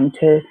about wanting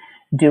to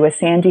do a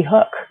Sandy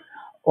Hook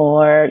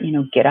or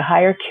get a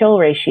higher kill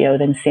ratio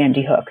than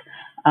Sandy Hook.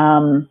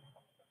 I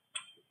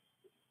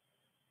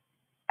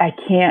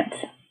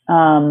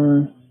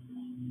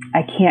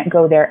can't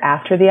go there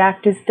after the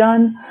act is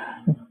done,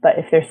 but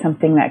if there's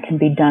something that can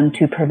be done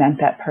to prevent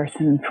that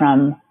person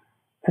from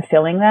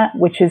fulfilling that,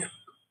 which is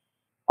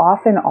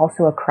often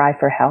also a cry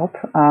for help,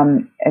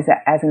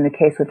 as in the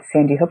case with the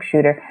Sandy Hook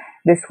shooter,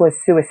 this was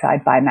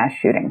suicide by mass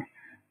shooting.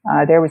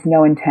 There was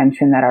no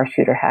intention that our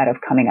shooter had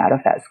of coming out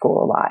of that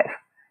school alive.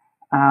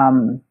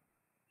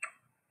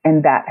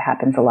 And that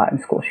happens a lot in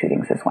school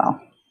shootings as well.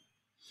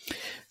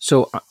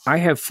 So I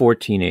have 4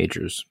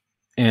 teenagers,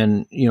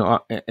 and,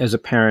 as a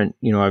parent,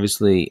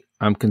 obviously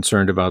I'm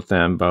concerned about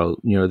them,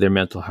 about, their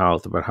mental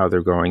health, about how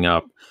they're growing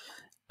up.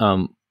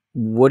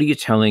 What are you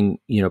telling,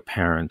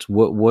 parents?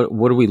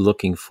 What are we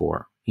looking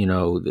for?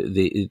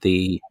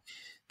 The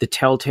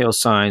telltale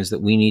signs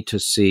that we need to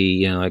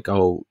see,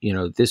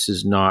 this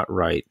is not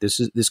right.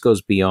 This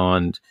goes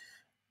beyond,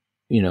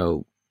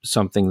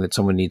 something that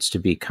someone needs to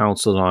be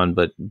counseled on,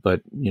 but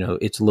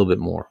it's a little bit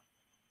more.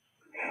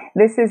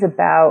 This is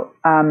about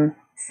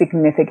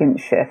significant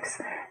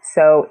shifts.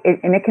 So,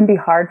 it can be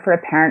hard for a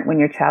parent when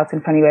your child's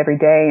in front of you every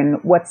day,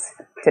 and what's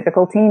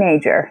typical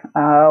teenager,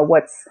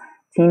 what's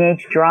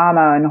teenage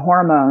drama and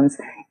hormones,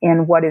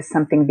 and what is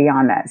something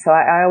beyond that. So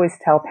I always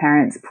tell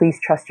parents, please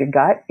trust your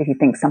gut. If you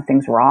think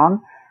something's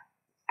wrong,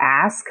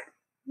 ask,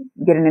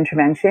 get an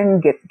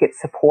intervention, get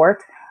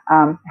support,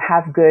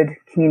 have good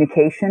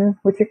communication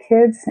with your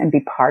kids and be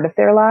part of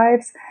their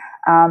lives.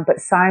 But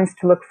signs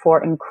to look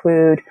for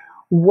include,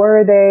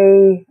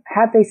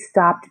 have they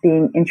stopped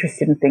being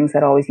interested in things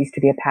that always used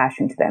to be a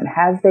passion to them?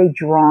 Have they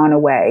drawn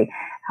away?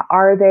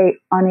 Are they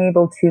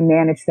unable to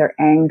manage their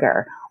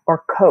anger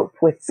or cope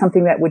with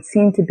something that would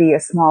seem to be a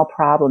small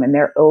problem and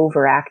they're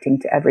overacting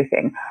to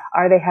everything?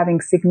 Are they having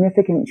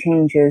significant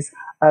changes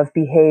of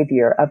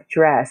behavior, of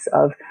dress,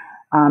 of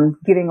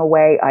giving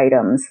away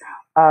items,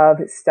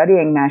 of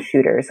studying mass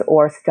shooters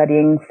or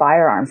studying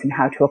firearms and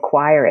how to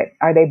acquire it?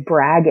 Are they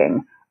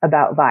bragging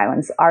about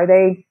violence? Are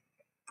they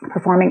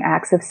performing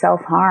acts of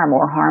self-harm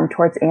or harm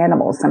towards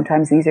animals?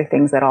 Sometimes these are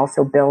things that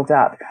also build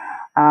up.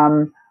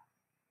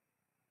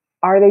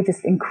 Are they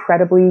just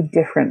incredibly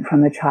different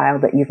from the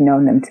child that you've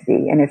known them to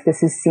be? And if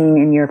this is seen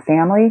in your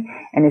family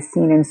and is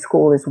seen in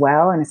school as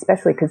well, and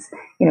especially because,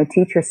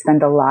 teachers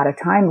spend a lot of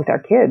time with our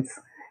kids.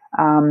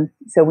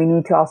 So we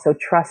need to also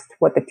trust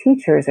what the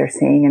teachers are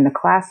seeing in the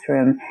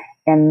classroom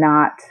and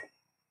not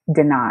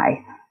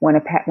deny. When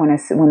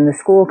the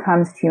school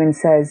comes to you and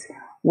says,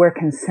 we're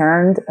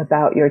concerned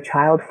about your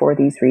child for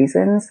these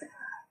reasons,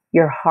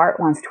 your heart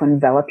wants to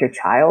envelop your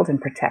child and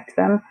protect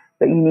them,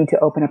 but you need to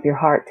open up your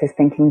heart to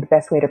thinking the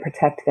best way to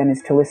protect them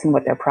is to listen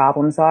what their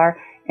problems are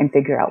and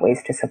figure out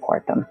ways to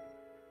support them.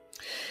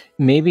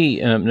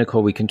 Maybe,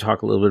 Nicole, we can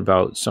talk a little bit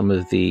about some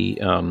of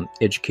the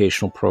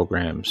educational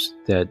programs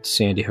that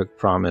Sandy Hook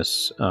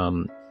Promise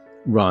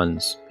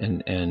runs,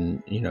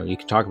 and you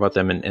can talk about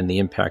them and the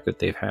impact that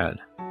they've had.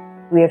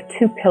 We have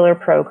 2 pillar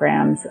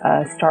programs.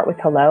 Start with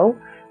Hello,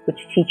 which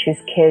teaches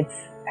kids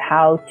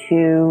how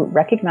to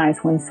recognize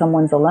when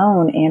someone's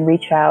alone and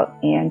reach out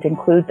and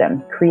include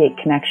them, create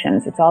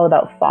connections. It's all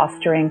about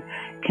fostering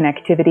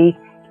connectivity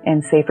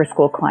and safer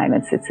school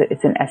climates.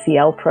 It's an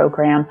SEL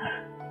program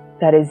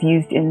that is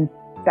used in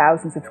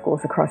thousands of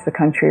schools across the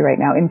country right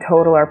now. In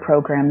total, our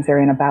programs are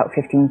in about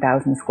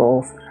 15,000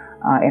 schools.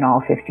 in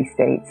all 50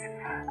 states.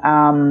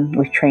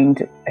 We've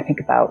trained, I think,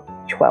 about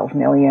 12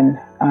 million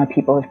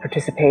people have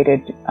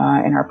participated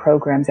in our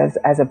programs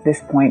as of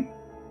this point.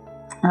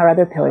 Our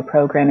other pillar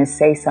program is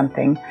Say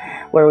Something,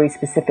 where we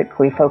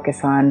specifically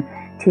focus on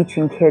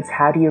teaching kids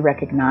how do you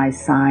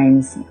recognize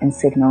signs and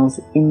signals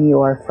in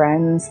your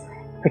friends,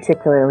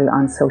 particularly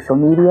on social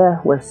media,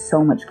 where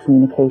so much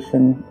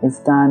communication is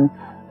done,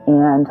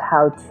 and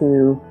how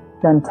to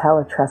then tell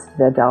a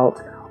trusted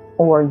adult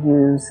or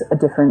use a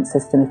different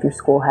system if your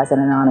school has an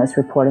anonymous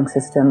reporting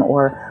system,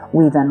 or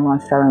we then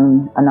launched our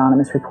own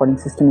anonymous reporting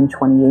system in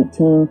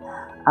 2018,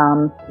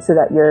 so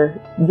that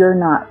we're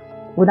not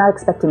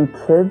expecting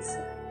kids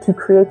to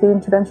create the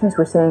interventions.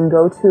 We're saying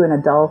go to an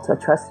adult, a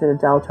trusted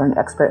adult or an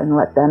expert, and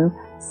let them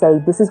say,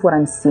 this is what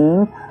I'm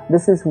seeing,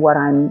 this is what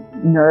I'm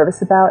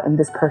nervous about, and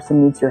this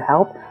person needs your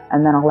help,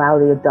 and then allow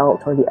the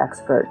adult or the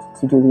expert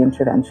to do the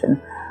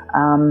intervention.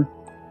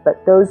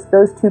 But those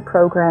two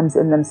programs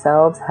in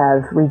themselves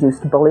have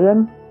reduced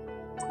bullying.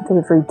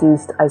 They've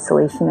reduced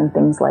isolation in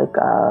things like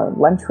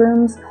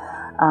lunchrooms.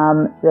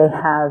 They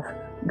have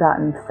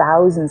gotten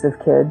thousands of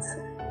kids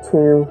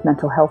to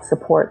mental health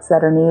supports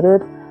that are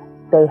needed.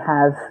 They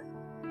have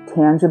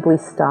tangibly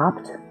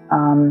stopped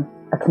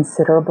a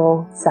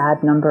considerable,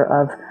 sad number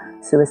of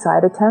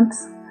suicide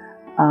attempts.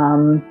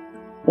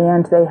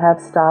 And they have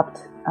stopped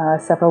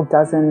several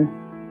dozen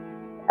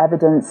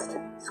evidenced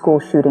school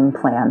shooting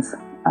plans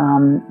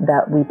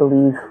that we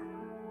believe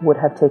would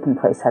have taken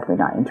place had we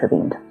not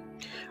intervened.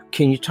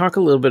 Can you talk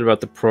a little bit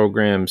about the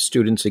program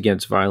Students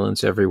Against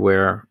Violence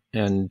Everywhere?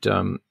 And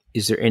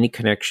is there any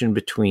connection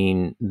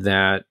between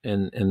that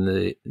and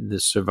the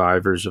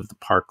survivors of the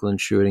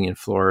Parkland shooting in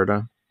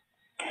Florida?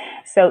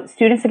 So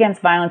Students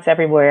Against Violence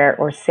Everywhere,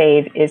 or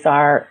SAVE, is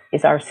our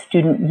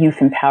student youth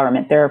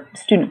empowerment. They're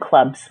student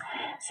clubs.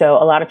 So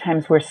a lot of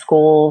times where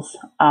schools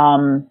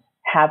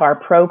have our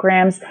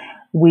programs,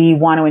 we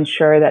want to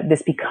ensure that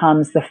this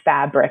becomes the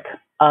fabric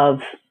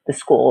of the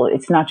school.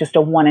 It's not just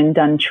a one and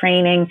done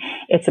training.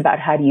 It's about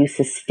how do you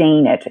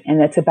sustain it.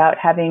 And it's about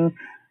having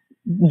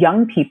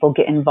young people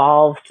get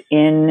involved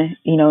in,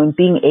 in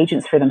being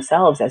agents for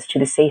themselves as to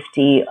the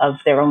safety of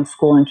their own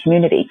school and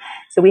community.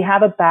 So we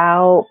have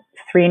about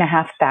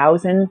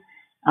 3,500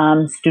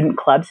 student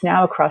clubs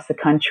now across the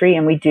country,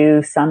 and we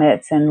do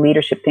summits and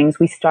leadership things.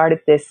 We started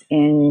this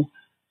in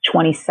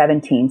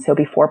 2017, so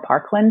before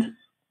Parkland.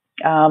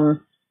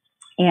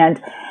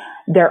 And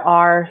there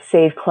are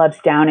SAVE clubs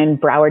down in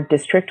Broward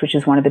District, which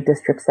is one of the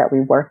districts that we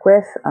work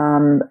with.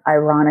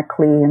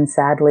 Ironically and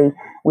sadly,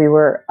 we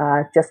were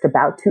just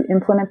about to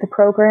implement the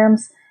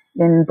programs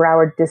in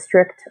Broward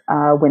District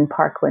when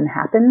Parkland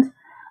happened,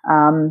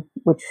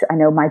 which I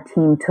know my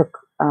team took.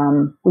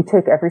 We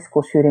take every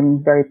school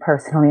shooting very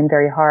personally and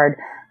very hard,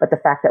 but the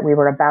fact that we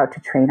were about to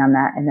train on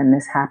that and then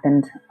this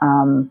happened,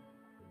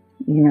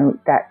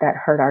 that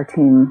hurt our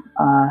team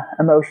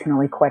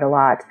emotionally quite a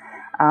lot.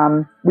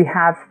 We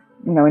have,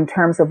 in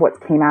terms of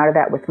what came out of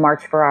that with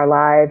March for Our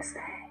Lives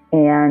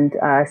and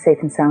Safe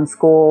and Sound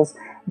Schools,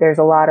 there's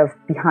a lot of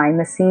behind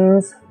the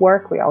scenes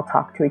work. We all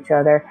talk to each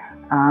other,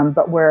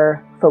 but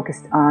we're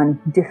focused on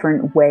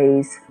different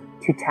ways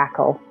to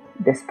tackle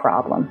this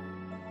problem.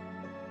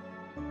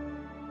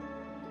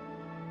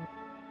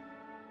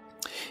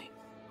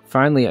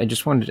 Finally, I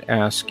just wanted to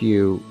ask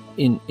you,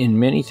 in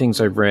many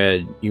things I've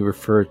read, you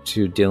refer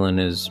to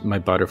Dylan as my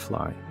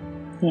butterfly.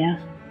 Yeah.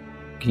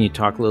 Can you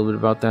talk a little bit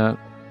about that?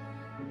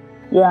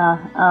 Yeah.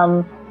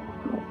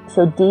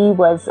 So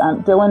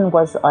Dylan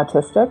was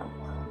autistic,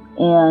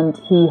 and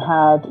he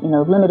had,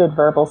 limited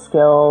verbal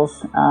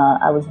skills.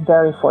 I was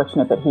very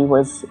fortunate that he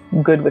was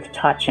good with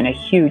touch and a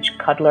huge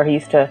cuddler. He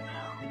used to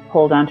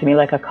hold on to me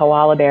like a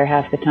koala bear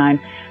half the time.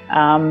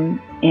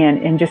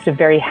 And just a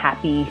very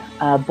happy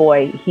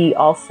boy. He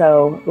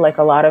also, like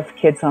a lot of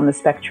kids on the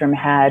spectrum,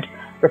 had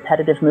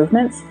repetitive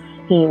movements.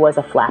 He was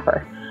a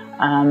flapper.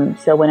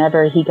 So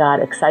whenever he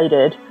got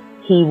excited,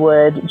 he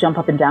would jump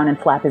up and down and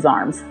flap his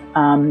arms.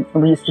 And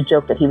we used to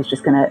joke that he was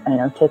just going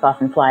to, take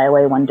off and fly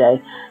away one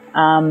day.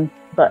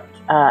 But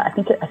I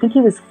think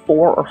he was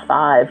 4 or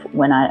 5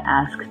 when I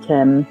asked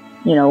him,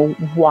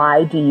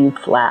 why do you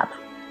flap?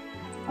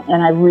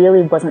 And I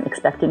really wasn't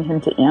expecting him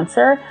to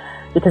answer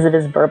because of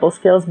his verbal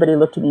skills, but he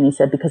looked at me and he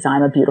said, because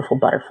I'm a beautiful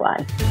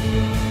butterfly.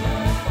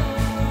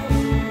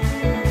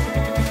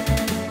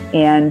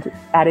 And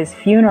at his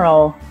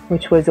funeral,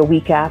 which was a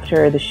week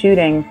after the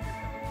shooting,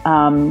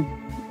 and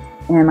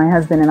my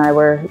husband and I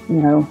were,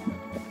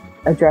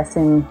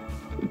 addressing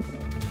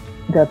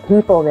the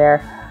people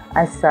there,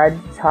 I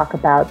started to talk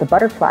about the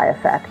butterfly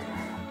effect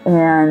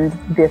and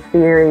the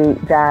theory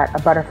that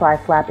a butterfly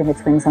flapping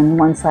its wings on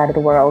one side of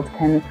the world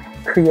can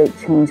create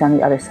change on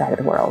the other side of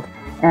the world.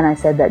 And I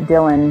said that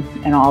Dylan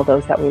and all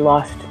those that we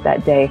lost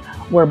that day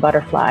were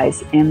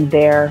butterflies, and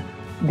their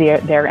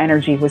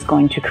energy was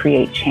going to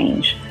create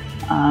change.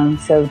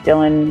 So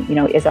Dylan,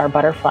 is our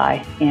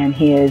butterfly, and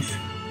he is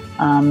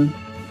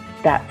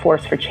that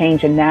force for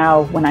change. And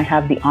now when I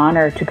have the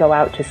honor to go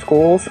out to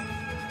schools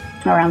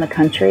around the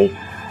country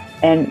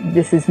And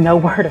this is no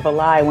word of a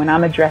lie. When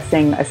I'm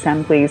addressing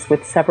assemblies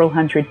with several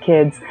hundred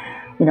kids,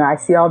 I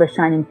see all the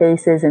shining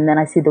faces, and then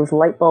I see those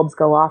light bulbs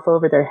go off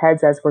over their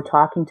heads as we're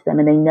talking to them,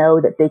 and they know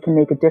that they can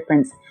make a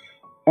difference.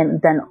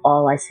 And then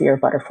all I see are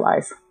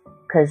butterflies,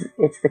 because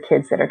it's the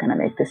kids that are going to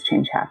make this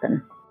change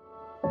happen.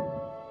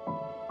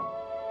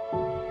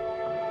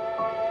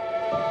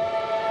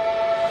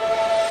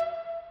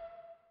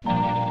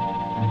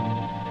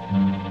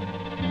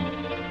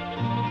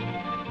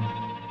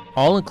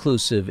 All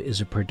Inclusive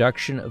is a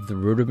production of the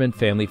Ruderman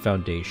Family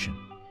Foundation.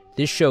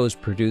 This show is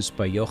produced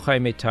by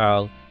Yochai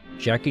Metal,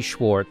 Jackie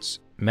Schwartz,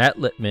 Matt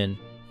Littman,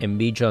 and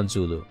me, John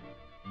Zulu.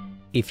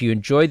 If you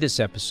enjoyed this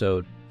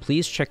episode,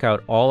 please check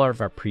out all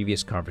of our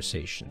previous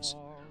conversations.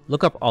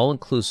 Look up All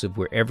Inclusive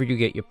wherever you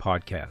get your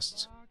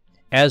podcasts.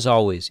 As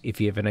always,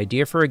 if you have an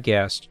idea for a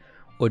guest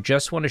or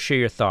just want to share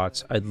your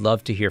thoughts, I'd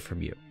love to hear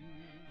from you.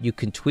 You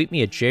can tweet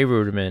me at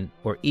jruderman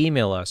or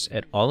email us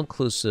at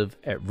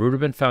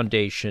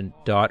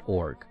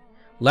allinclusive@rudermanfoundation.org.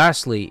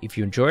 Lastly, if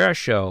you enjoy our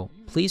show,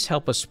 please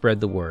help us spread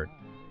the word.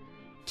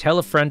 Tell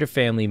a friend or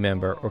family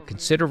member, or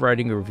consider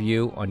writing a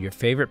review on your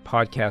favorite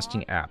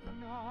podcasting app.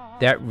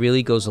 That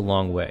really goes a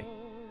long way.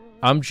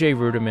 I'm Jay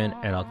Ruderman,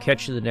 and I'll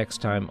catch you the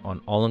next time on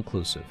All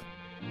Inclusive.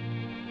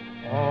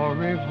 Au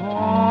revoir,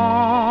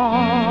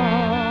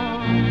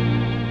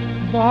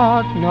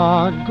 but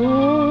not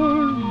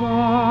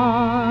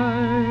goodbye.